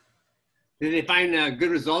off. Did they find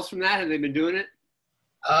good results from that? Have they been doing it?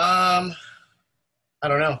 I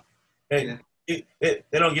don't know. They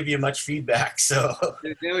don't give you much feedback, so.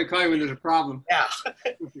 They only call you when there's a problem. Yeah,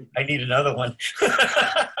 I need another one.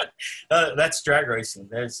 That's drag racing.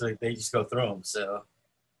 They just go through them, so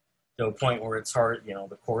to a point where it's hard,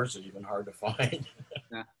 the cores are even hard to find.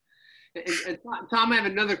 And Tom, I have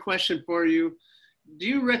another question for you. Do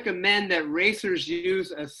you recommend that racers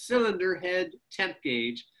use a cylinder head temp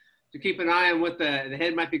gauge to keep an eye on what the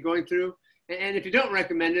head might be going through? And if you don't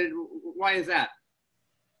recommend it, why is that?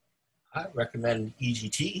 I recommend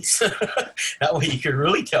EGTs. That way you can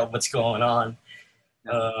really tell what's going on.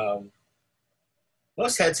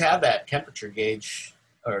 Most heads have that temperature gauge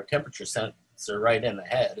or temperature sensor right in the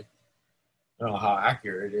head. I don't know how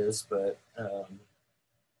accurate it is, but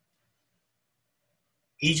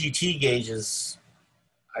EGT gauges,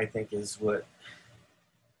 I think, is what,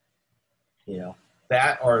 you know,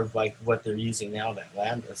 that or like what they're using now, that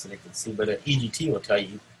Lambda, so they can see. But an EGT will tell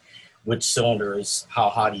you which cylinder is, how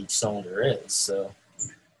hot each cylinder is. So,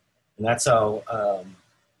 and that's how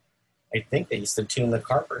I think they used to tune the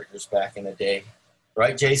carburetors back in the day.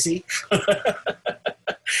 Right, JC?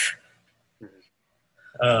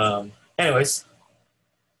 Anyways,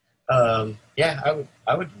 yeah,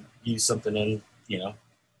 I would use something in, you know,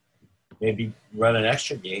 maybe run an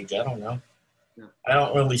extra gauge. I don't know. Yeah. I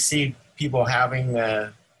don't really see people having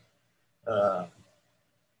that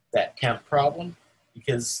temp problem,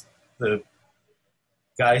 because the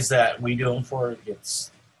guys that we do them for,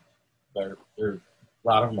 they're a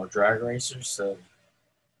lot of them are drag racers, so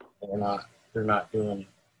they're not doing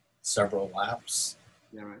several laps.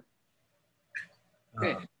 Yeah, right.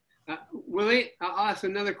 Okay. Willie, I'll ask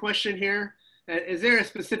another question here. Is there a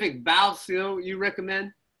specific valve seal you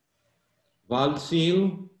recommend? Valve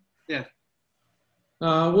seal? Yeah.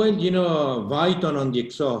 Well, you know, Viton on the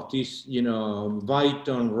exhaust is, you know,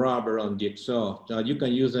 Viton rubber on the exhaust. You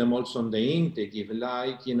can use them also on the intake if you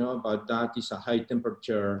like, you know, but that is a high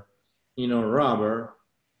temperature, you know, rubber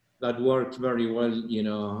that works very well, you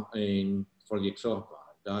know, for the exhaust valve.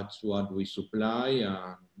 That's what we supply,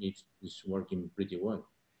 and it's working pretty well.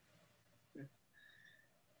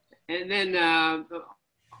 And then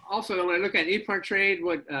also, when I look at ePartrade,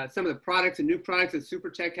 what some of the products and new products that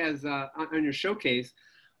SuperTech has on your showcase,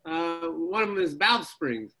 one of them is valve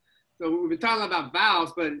springs. So we've been talking about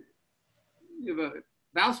valves, but you have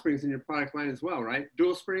valve springs in your product line as well, right?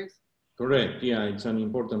 Dual springs? Correct. Yeah, it's an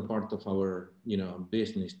important part of our, you know,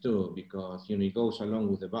 business too, because, you know, it goes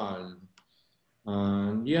along with the valve.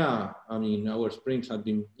 And yeah, I mean, our springs have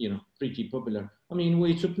been, you know, pretty popular. I mean,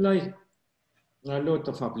 we supply a lot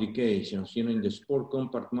of applications, you know, in the sport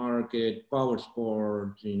compact market, power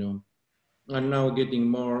sports, you know, and now getting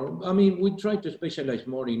more. I mean, we try to specialize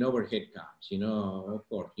more in overhead cams, you know, of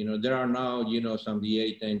course. You know, there are now, you know, some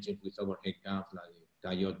V8 engines with overhead cams like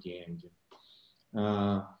Coyote engine.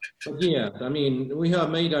 But yeah, I mean, we have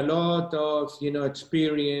made a lot of, you know,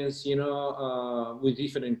 experience, you know, with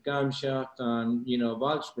different camshafts and, you know,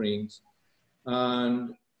 valve springs.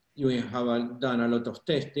 And we have done a lot of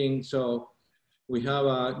testing. So we have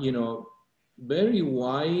a, you know, very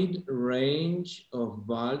wide range of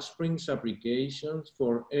valve springs applications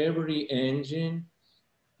for every engine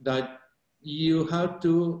that you have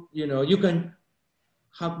to, you know, you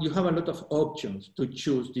have a lot of options to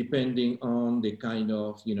choose depending on the kind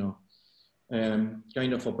of, you know,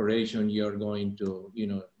 kind of operation you're going to, you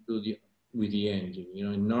know, do with the engine, you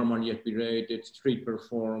know, normally aspirated, street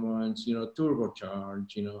performance, you know,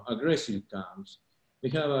 turbocharged, you know, aggressive cams. We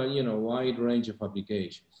have a, you know, wide range of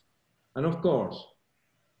applications. And of course,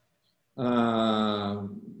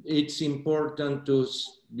 it's important to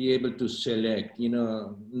be able to select, you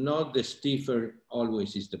know, not the stiffer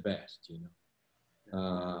always is the best, you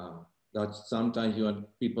know. That's sometimes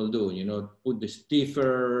people do, you know, put the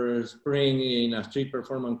stiffer spring in a street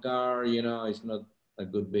performance car, you know, it's not a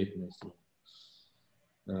good business.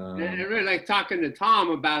 I really like talking to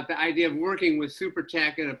Tom about the idea of working with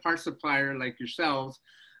SuperTech and a parts supplier like yourselves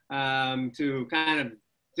to kind of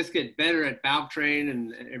just get better at valve train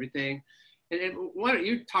and everything. And why don't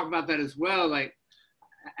you talk about that as well? Like,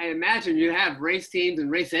 I imagine you have race teams and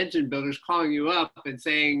race engine builders calling you up and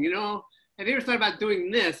saying, you know, have you ever thought about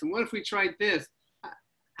doing this? And what if we tried this?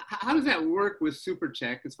 How does that work with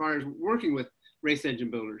SuperTech as far as working with race engine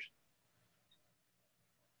builders?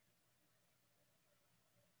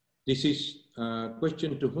 This is a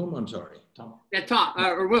question to whom? I'm sorry. Tom. Yeah, Tom,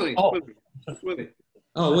 or Willie. Oh. Willie.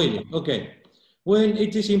 Oh, Willie, okay. Well,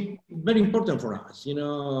 it is very important for us, you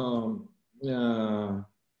know,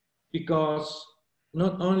 because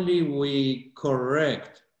not only we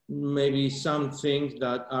correct maybe some things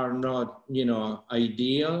that are not, you know,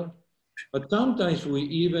 ideal, but sometimes we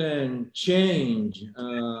even change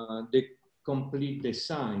the complete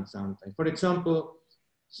design sometimes. For example,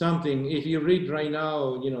 if you read right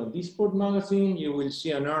now, you know, this Sport magazine, you will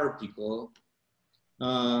see an article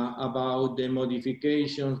about the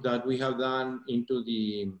modifications that we have done into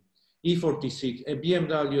the E46, a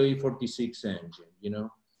BMW E46 engine, in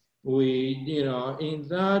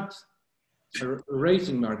that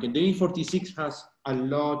racing market, the E46 has a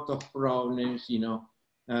lot of problems,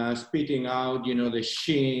 spitting out, the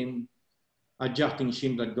shim, adjusting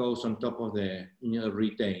shim that goes on top of the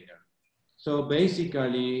retainer. So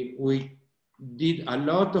basically, we did a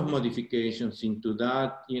lot of modifications into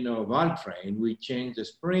that, valve train. We changed the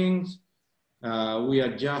springs, we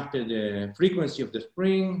adjusted the frequency of the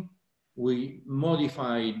spring, we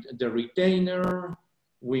modified the retainer,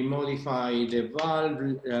 we modified the valve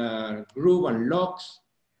groove and locks.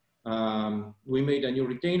 We made a new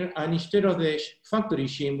retainer, and instead of the factory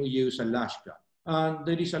shim, we use a lash cut. And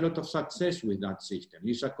there is a lot of success with that system.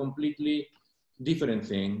 It's a completely different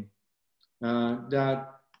thing that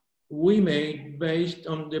we made based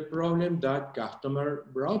on the problem that customer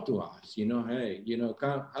brought to us. Hey,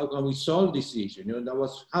 how can we solve this issue? That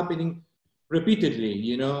was happening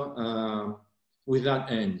repeatedly, with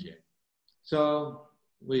that engine. So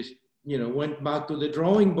we, went back to the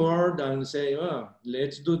drawing board and say, well,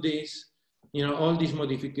 let's do this, all this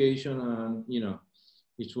modification, and,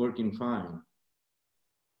 it's working fine.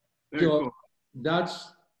 Very So cool.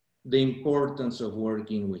 that's the importance of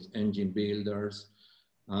working with engine builders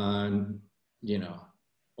and,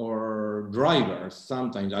 or drivers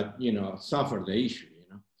sometimes that, suffer the issue,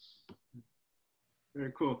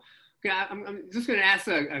 Very cool. Okay, I'm just going to ask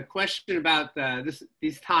a question about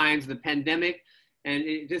these times, the pandemic,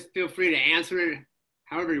 and just feel free to answer it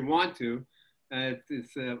however you want to.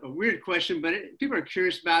 It's a weird question, but people are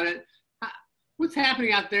curious about it. What's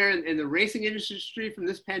happening out there in the racing industry from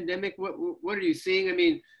this pandemic? What are you seeing? I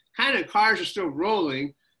mean, kind of cars are still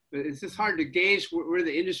rolling, but it's just hard to gauge where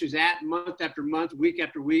the industry's at month after month, week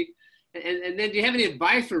after week. And then do you have any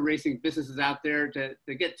advice for racing businesses out there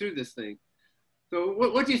to get through this thing? So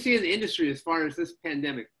what do you see in the industry as far as this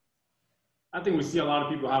pandemic? I think we see a lot of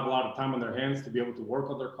people have a lot of time on their hands to be able to work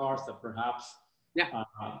on their cars that perhaps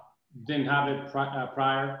didn't have it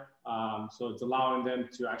prior. So it's allowing them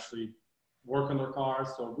to actually work on their cars.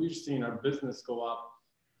 So we've seen our business go up,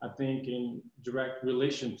 I think, in direct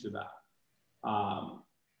relation to that.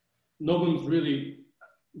 No one's really,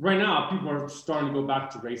 right now, people are starting to go back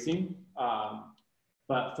to racing.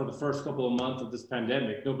 But for the first couple of months of this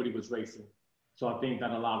pandemic, nobody was racing. So I think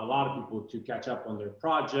that allowed a lot of people to catch up on their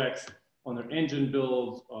projects, on their engine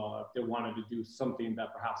builds. If they wanted to do something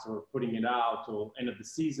that perhaps they were putting it out till end of the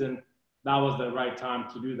season, that was the right time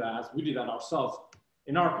to do that, as we did that ourselves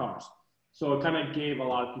in our cars. So it kind of gave a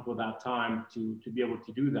lot of people that time to be able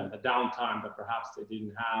to do that, the downtime that perhaps they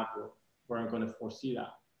didn't have or weren't going to foresee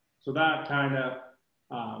that. So that kind of,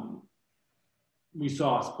 we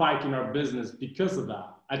saw a spike in our business because of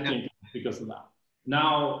that, I think because of that.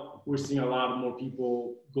 Now we're seeing a lot more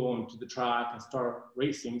people going to the track and start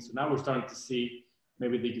racing. So now we're starting to see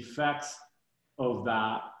maybe the effects of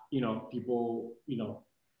that, people,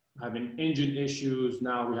 having engine issues.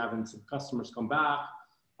 Now we're having some customers come back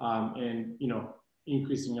and,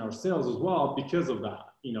 increasing our sales as well because of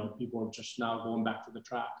that. People are just now going back to the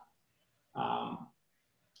track.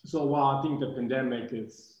 So while I think the pandemic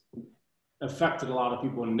has affected a lot of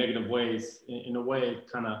people in negative ways, in a way it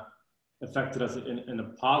kind of affected us in a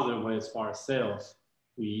positive way as far as sales.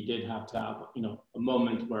 We did have to have, a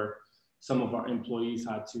moment where some of our employees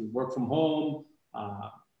had to work from home.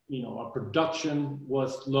 Our production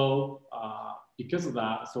was low because of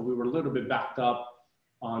that. So we were a little bit backed up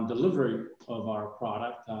on delivery of our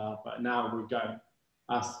product. But now we've got,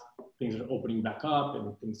 as things are opening back up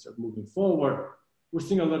and things are moving forward, we're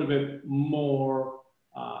seeing a little bit more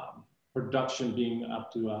production being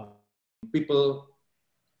up to people.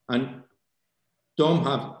 And Tom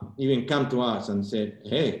have even come to us and said,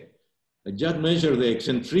 hey, I just measured the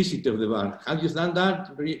eccentricity of the valve. Have you done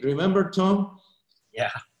that? Remember, Tom?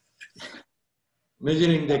 Yeah.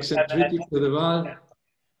 Measuring the eccentricity of the valve?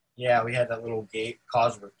 Yeah, we had that little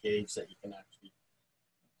Cosworth gauge that you can actually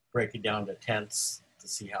break it down to tenths to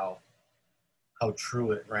see how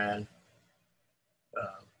true it ran.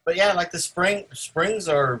 But yeah, like the springs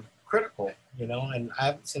are critical, and I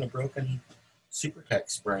haven't seen a broken Supertech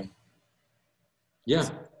spring. Yeah.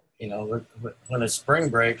 When a spring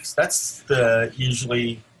breaks, that's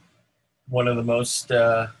usually one of the most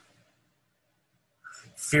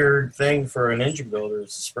feared thing for an engine builder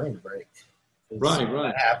is the spring to break. Right.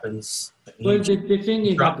 That happens. Well, the thing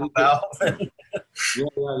is, drop a valve.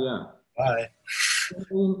 yeah. Right.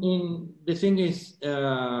 The thing is,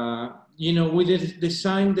 we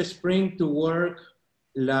designed the spring to work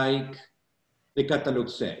like the catalog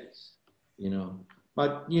says,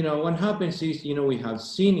 But, what happens is, we have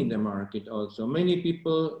seen in the market also, many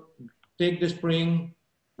people take the spring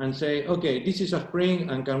and say, okay, this is a spring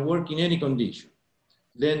and can work in any condition.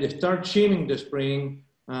 Then they start shimming the spring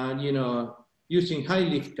and, you know, using high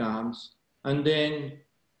lift cams, and then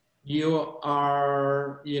you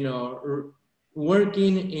are, you know,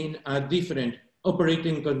 working in a different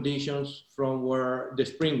operating conditions from where the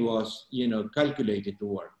spring was, you know, calculated to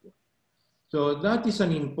work with. So that is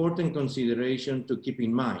an important consideration to keep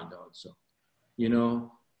in mind also, you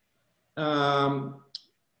know.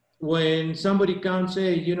 When somebody comes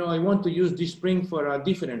say, you know, I want to use this spring for a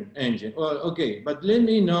different engine. Well, okay, but let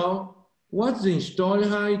me know what's the install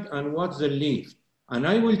height and what's the lift. And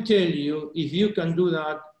I will tell you if you can do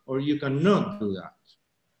that or you cannot do that,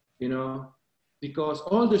 you know, because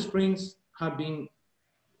all the springs have been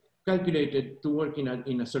calculated to work in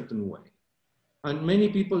a certain way. And many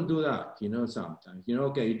people do that, you know, sometimes, you know,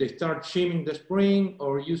 okay, they start shimming the spring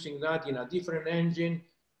or using that in a different engine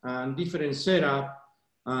and different setup.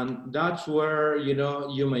 And that's where, you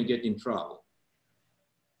know, you may get in trouble.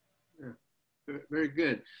 Yeah. Very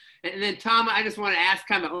good. And then Tom, I just want to ask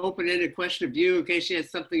kind of an open-ended question of you in case you had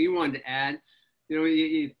something you wanted to add. You know,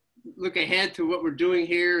 you look ahead to what we're doing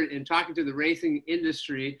here and talking to the racing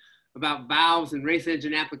industry about valves and race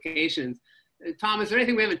engine applications. Tom, is there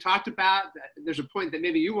anything we haven't talked about? There's a point that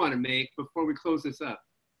maybe you want to make before we close this up.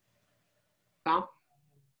 Tom?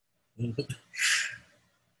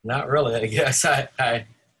 Not really, I guess. I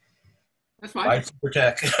That's fine.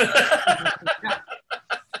 Protect.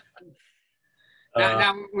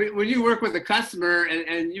 Now, when you work with a customer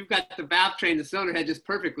and you've got the valve train, the cylinder head just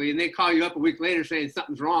perfectly, and they call you up a week later saying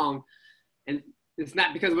something's wrong, and it's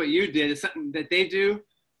not because of what you did, it's something that they do,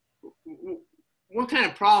 what kind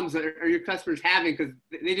of problems are your customers having because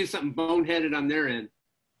they do something boneheaded on their end?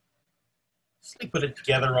 They put it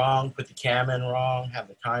together wrong, put the cam in wrong, have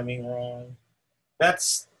the timing wrong.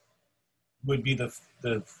 That's would be the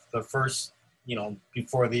first, you know,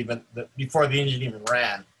 before the engine even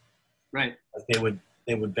ran. Right. Like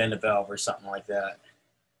they would bend a valve or something like that.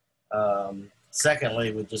 Secondly,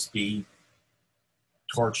 it would just be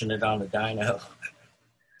torching it on the dyno.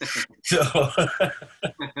 So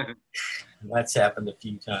that's happened a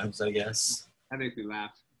few times, I guess. That makes me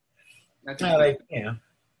laugh. That's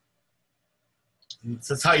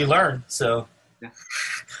that's how you learn. So yeah.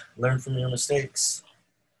 Learn from your mistakes.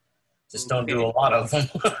 Just don't do a lot of them.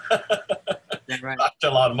 That's right. Cost a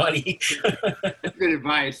lot of money. That's good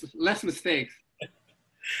advice. Less mistakes.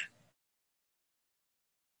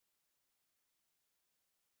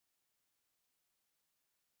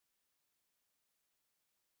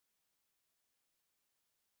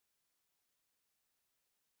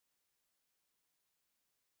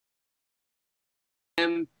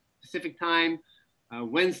 Pacific time,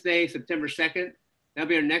 Wednesday, September 2nd. That'll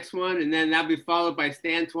be our next one. And then that'll be followed by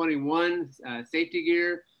Stand 21, safety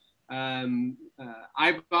gear,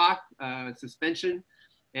 IBOC, suspension.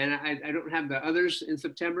 And I don't have the others in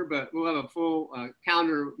September, but we'll have a full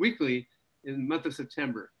calendar weekly in the month of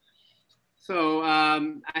September. So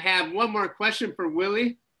I have one more question for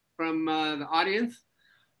Willie from the audience.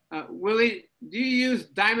 Willie, do you use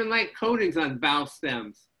diamond-like coatings on valve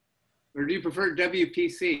stems? Or do you prefer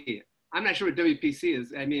WPC? I'm not sure what WPC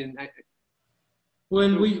is. I mean,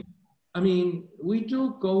 we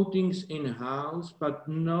do coatings in-house, but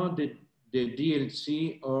not the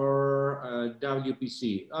DLC or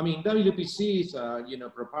WPC. I mean, WPC is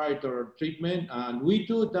proprietary treatment, and we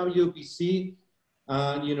do WPC,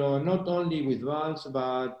 not only with valves,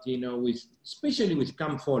 but especially with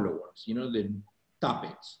cam followers, the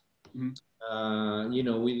tappets. Mm-hmm.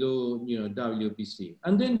 We do, WPC.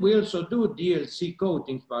 And then we also do DLC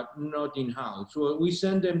coatings, but not in-house. So we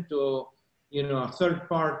send them to, a third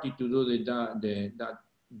party to do that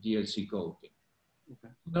DLC coating.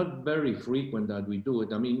 Okay. Not very frequent that we do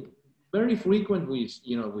it. I mean, very frequent with,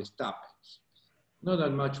 with tappets. Not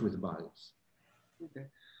that much with valves. Okay.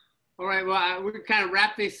 All right, well, we kind of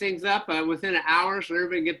wrap these things up within an hour so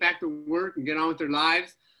everybody can get back to work and get on with their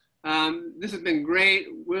lives. This has been great.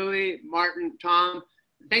 Willie, Martin, Tom,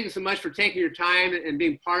 thank you so much for taking your time and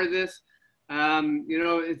being part of this.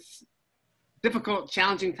 It's difficult,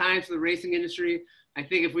 challenging times for the racing industry. I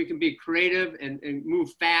think if we can be creative and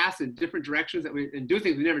move fast in different directions and do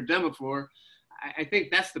things we've never done before, I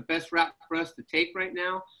think that's the best route for us to take right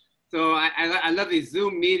now. So I love these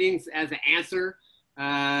Zoom meetings as an answer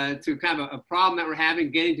to kind of a problem that we're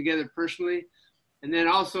having, getting together personally. And then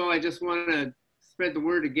also I just want to spread the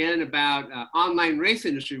word again about Online Race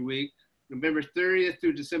Industry Week, November 30th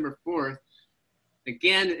through December 4th.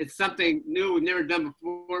 Again, it's something new we've never done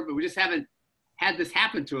before, but we just haven't had this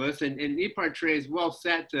happen to us. And ePartre is well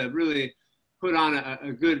set to really put on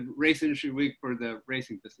a good race industry week for the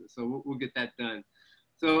racing business. So we'll get that done.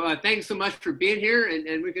 So thanks so much for being here,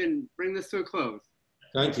 and we can bring this to a close.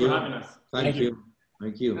 Thank Thanks you. for having us. Thank you.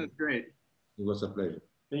 Thank you. That's great. It was a pleasure.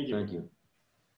 Thank you. Thank you.